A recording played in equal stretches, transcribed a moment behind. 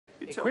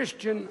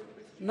Question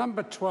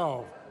number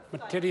 12,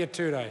 Metiria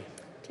Turei.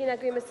 Tēnā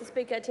koe, Mr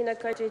Speaker. Tēnā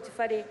koutou te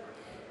whare.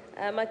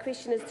 My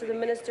question is to the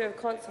Minister of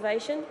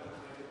Conservation.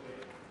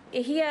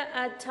 E hia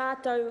a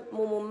tātou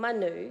momo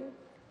manu,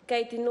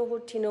 kei te noho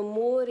tino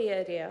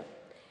mōrearea,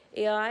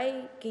 e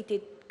ai ki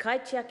te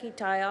kaitiaki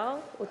tai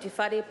ao o te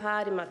whare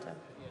pāremata.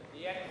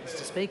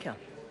 Mr Speaker.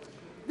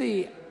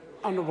 The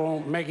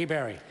Honourable Maggie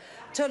Barry.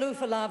 Tolu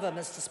Falava,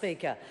 Mr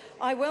Speaker.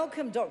 I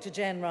welcome Dr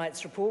Jan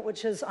Wright's report,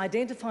 which has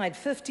identified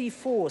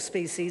 54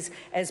 species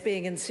as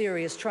being in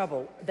serious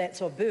trouble.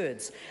 That's of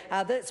birds.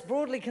 That's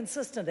broadly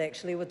consistent,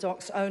 actually, with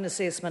DOC's own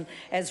assessment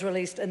as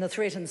released in the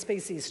Threatened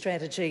Species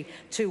Strategy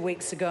 2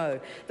 weeks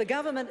ago. The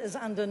government is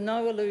under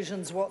no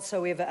illusions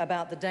whatsoever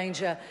about the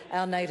danger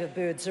our native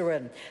birds are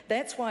in.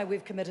 That's why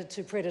we've committed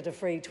to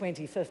Predator-Free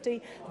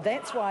 2050.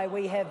 That's why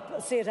we have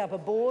set up a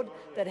board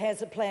that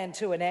has a plan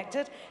to enact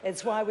it.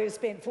 It's why we've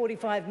spent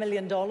 $45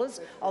 million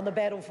on the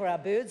battle for our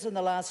birds in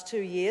the last 2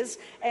 years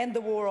and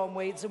the war on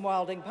weeds and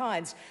wilding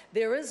pines.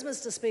 There is,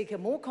 Mr Speaker,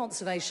 more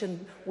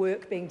conservation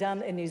work being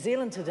done in New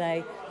Zealand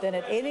today than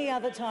at any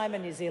other time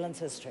in New Zealand's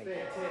history.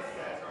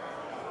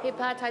 He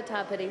pātai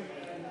tāpiri.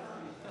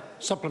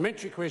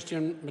 Supplementary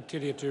question,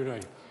 Metiria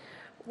Turei.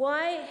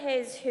 Why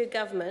has her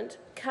government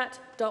cut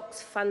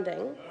DOC's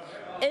funding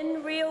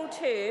in real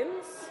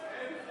terms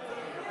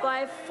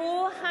by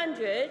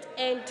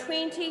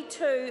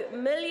 $422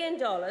 million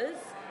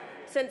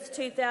since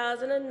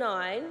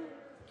 2009,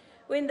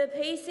 when the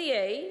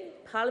PCE,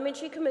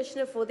 Parliamentary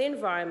Commissioner for the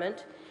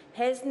Environment,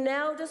 has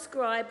now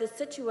described the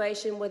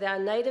situation with our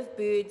native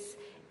birds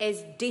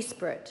as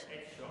desperate?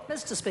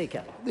 Mr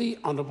Speaker. The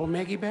Honourable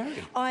Maggie Barry.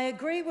 I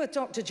agree with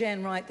Dr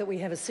Jan Wright that we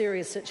have a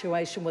serious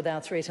situation with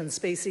our threatened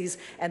species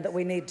and that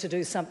we need to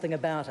do something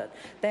about it.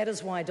 That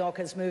is why DOC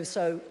has moved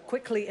so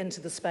quickly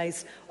into the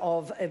space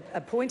of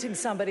appointing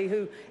somebody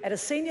who, at a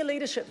senior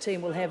leadership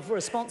team, will have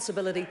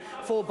responsibility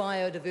for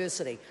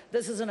biodiversity.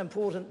 This is an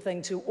important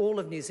thing to all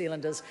of New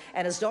Zealanders,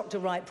 and as Dr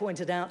Wright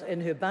pointed out in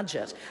her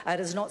budget,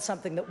 it is not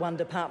something that one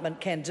department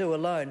can do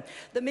alone.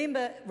 The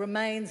member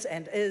remains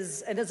and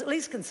is at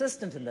least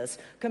consistent in this,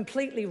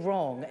 completely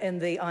wrong in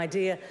the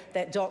idea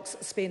that DOC's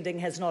spending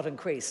has not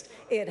increased.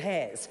 It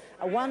has.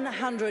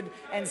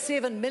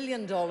 $107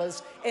 million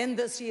in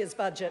this year's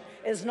budget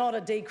is not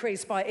a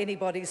decrease by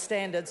anybody's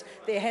standards.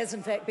 There has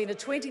in fact been a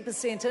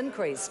 20%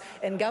 increase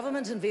in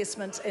government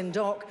investment in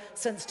DOC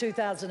since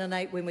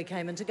 2008 when we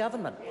came into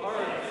government.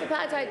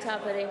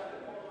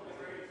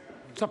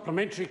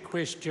 Supplementary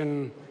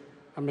question,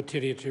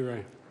 Metiria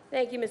Turei.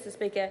 Thank you, Mr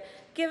Speaker.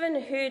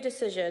 Given her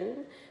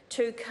decision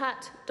to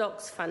cut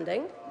DOC's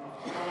funding,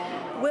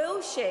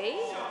 will she,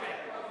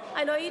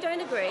 I know you don't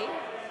agree,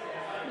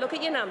 look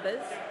at your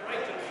numbers.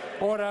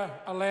 Order,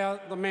 allow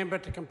the member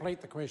to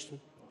complete the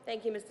question.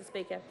 Thank you, Mr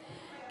Speaker.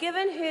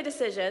 Given her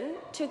decision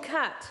to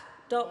cut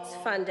DOC's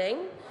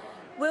funding,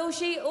 will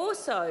she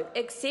also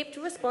accept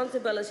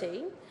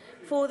responsibility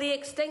for the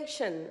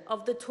extinction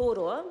of the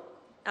toroa,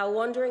 our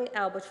wandering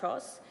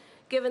albatross,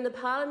 given the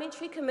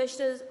Parliamentary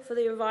Commissioners for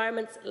the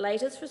Environment's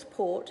latest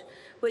report,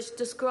 which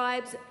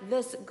describes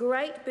this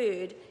great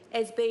bird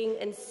as being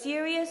in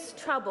serious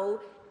trouble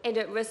and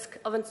at risk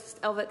of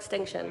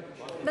extinction?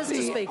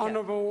 Mr Speaker.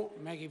 Honourable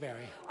Maggie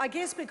Barry. I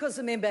guess because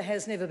the member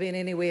has never been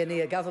anywhere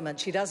near government,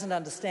 she doesn't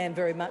understand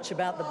very much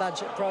about the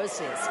budget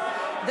process.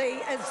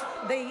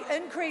 The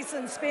increase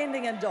in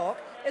spending in DOC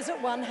is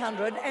at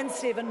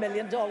 $107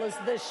 million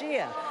this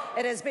year.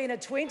 It has been a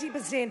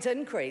 20%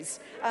 increase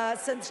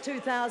since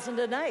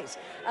 2008.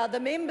 The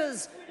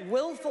member's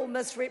willful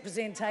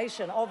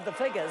misrepresentation of the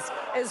figures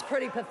is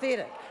pretty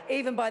pathetic,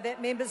 even by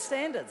that member's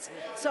standards.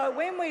 So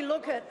when we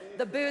look at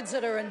the birds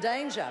that are in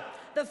danger,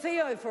 the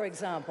whio, for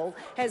example,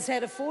 has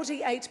had a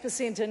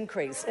 48%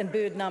 increase in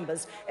bird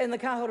numbers in the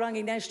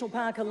Kahurangi National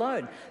Park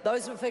alone.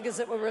 Those were figures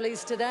that were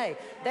released today.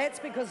 That's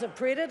because of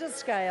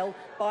predator-scale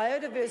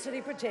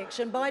biodiversity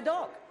protection by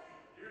DOC.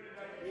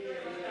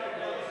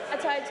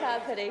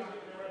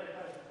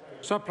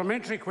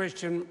 Supplementary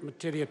question,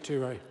 Metiria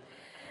Turei.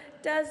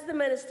 Does the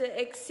Minister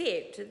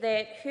accept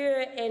that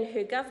her and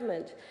her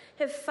government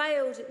have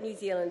failed New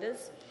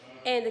Zealanders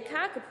and the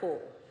kakapo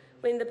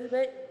when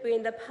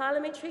the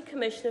Parliamentary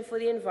Commissioner for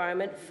the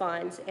Environment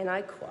finds, and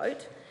I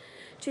quote,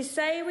 "To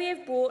say we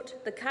have brought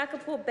the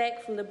kakapo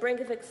back from the brink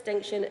of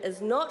extinction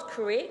is not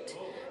correct.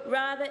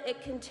 Rather,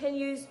 it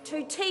continues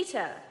to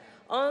teeter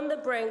on the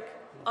brink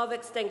of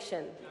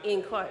extinction,"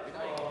 end quote.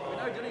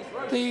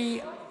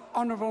 The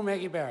Honourable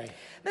Maggie Barry.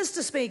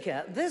 Mr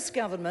Speaker, this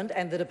government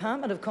and the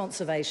Department of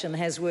Conservation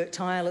has worked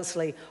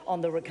tirelessly on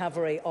the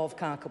recovery of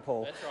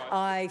kakapo. Right.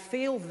 I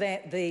feel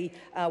that the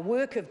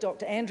work of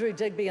Dr Andrew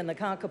Digby and the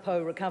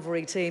kakapo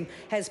recovery team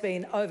has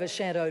been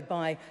overshadowed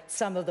by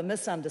some of the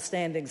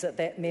misunderstandings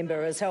that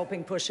member is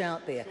helping push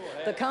out there.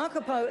 The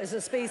kakapo is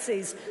a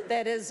species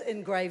that is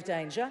in grave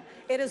danger.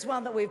 It is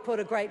one that we've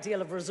put a great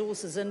deal of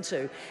resources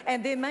into,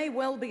 and there may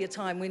well be a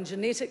time when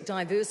genetic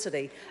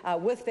diversity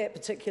with that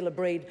particular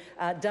breed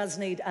does does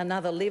need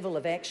another level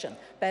of action.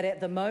 But at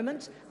the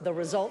moment, the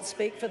results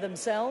speak for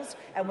themselves,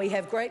 and we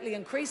have greatly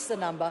increased the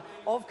number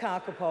of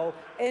kakapo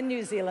in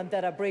New Zealand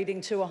that are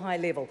breeding to a high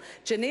level.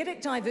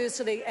 Genetic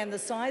diversity and the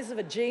size of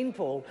a gene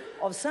pool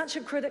of such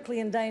a critically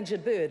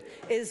endangered bird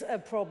is a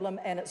problem,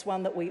 and it's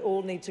one that we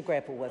all need to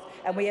grapple with.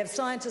 And we have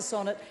scientists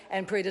on it,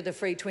 and Predator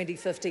Free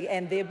 2050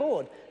 and their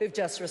board, who've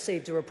just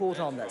received a report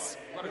on this.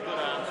 What a good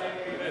answer.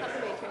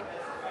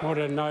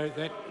 Order, no,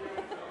 that...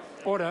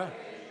 Order.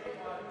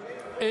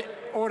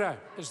 Order.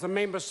 Is the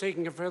member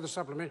seeking a further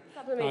supplement?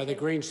 No, the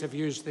Greens have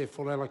used their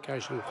full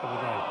allocation for the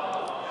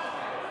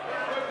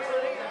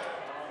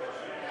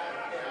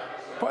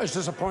day. Is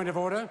this a point of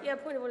order? Yeah,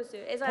 point of order, sir.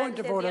 As I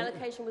understand, the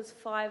allocation was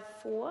 5-4.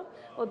 It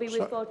would be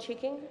worthwhile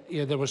checking.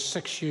 Yeah, there was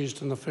 6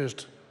 used in the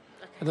first.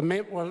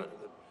 Okay. Well,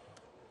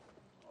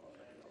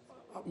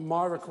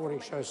 my recording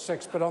shows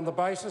 6, but on the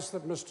basis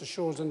that Mr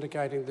Shaw's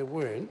indicating there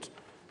weren't,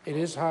 it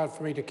is hard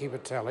for me to keep a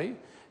tally,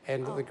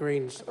 and the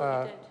Greens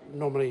are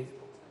normally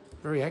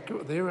very accurate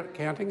with their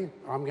counting.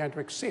 I'm going to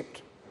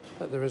accept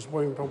that there is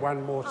room for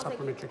one more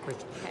supplementary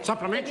question. Okay.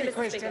 Supplementary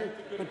question,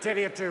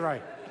 Metiria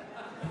Turei.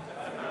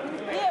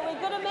 Yeah,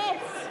 we're good at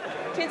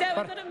maths. Turns out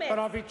we're good at maths. But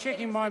I'll be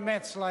checking my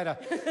maths later.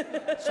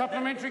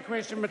 Supplementary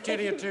question,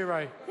 Metiria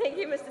Turei. Thank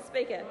you, Mr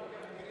Speaker.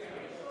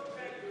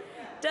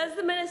 Does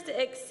the Minister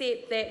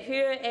accept that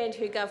her and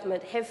her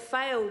government have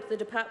failed the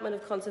Department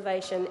of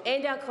Conservation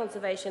and our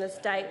conservation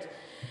estate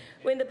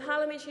when the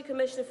Parliamentary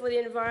Commissioner for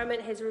the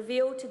Environment has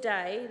revealed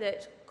today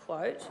that,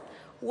 quote,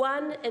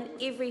 1 in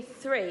every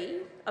 3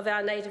 of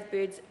our native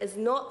birds is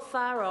not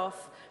far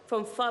off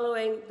from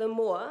following the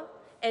moa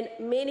and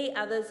many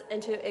others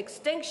into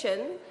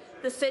extinction?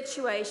 The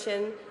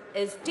situation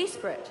is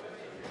desperate.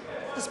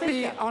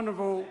 The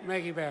Honourable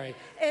Maggie Barry.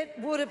 It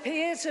would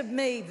appear to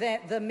me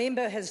that the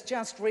member has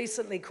just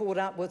recently caught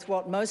up with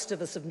what most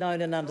of us have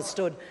known and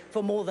understood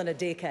for more than a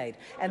decade,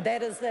 and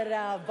that is that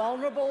our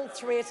vulnerable,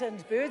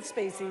 threatened bird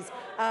species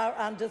are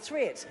under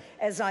threat.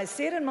 As I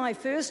said in my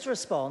first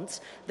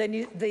response, the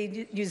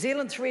New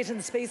Zealand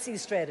Threatened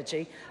Species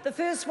Strategy, the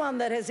first one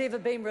that has ever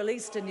been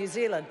released in New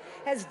Zealand,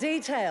 has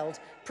detailed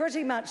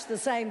pretty much the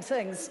same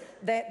things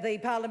that the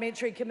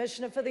Parliamentary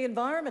Commissioner for the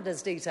Environment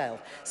has detailed.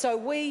 So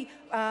we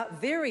are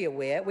very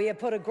aware. We have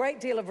put a great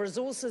deal of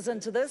resources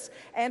into this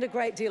and a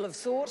great deal of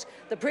thought.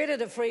 The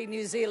Predator Free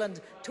New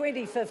Zealand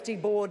 2050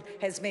 board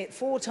has met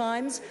 4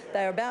 times.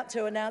 They are about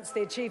to announce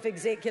their chief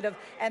executive,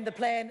 and the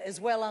plan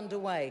is well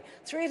underway.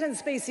 Threatened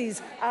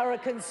species are a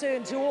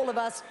concern to all of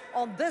us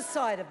on this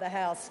side of the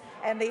House,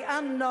 and the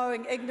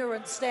unknowing,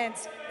 ignorant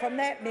stance from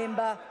that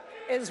member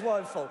is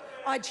woeful.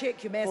 I'd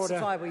check your maths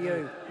if I were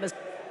you, Mr.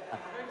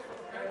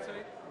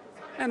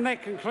 And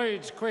that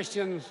concludes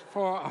questions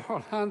for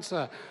oral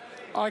answer.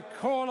 I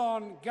call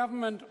on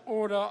Government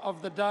Order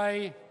of the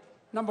Day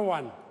number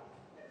 1.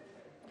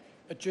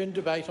 Adjourn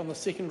debate on the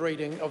second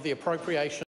reading of the appropriation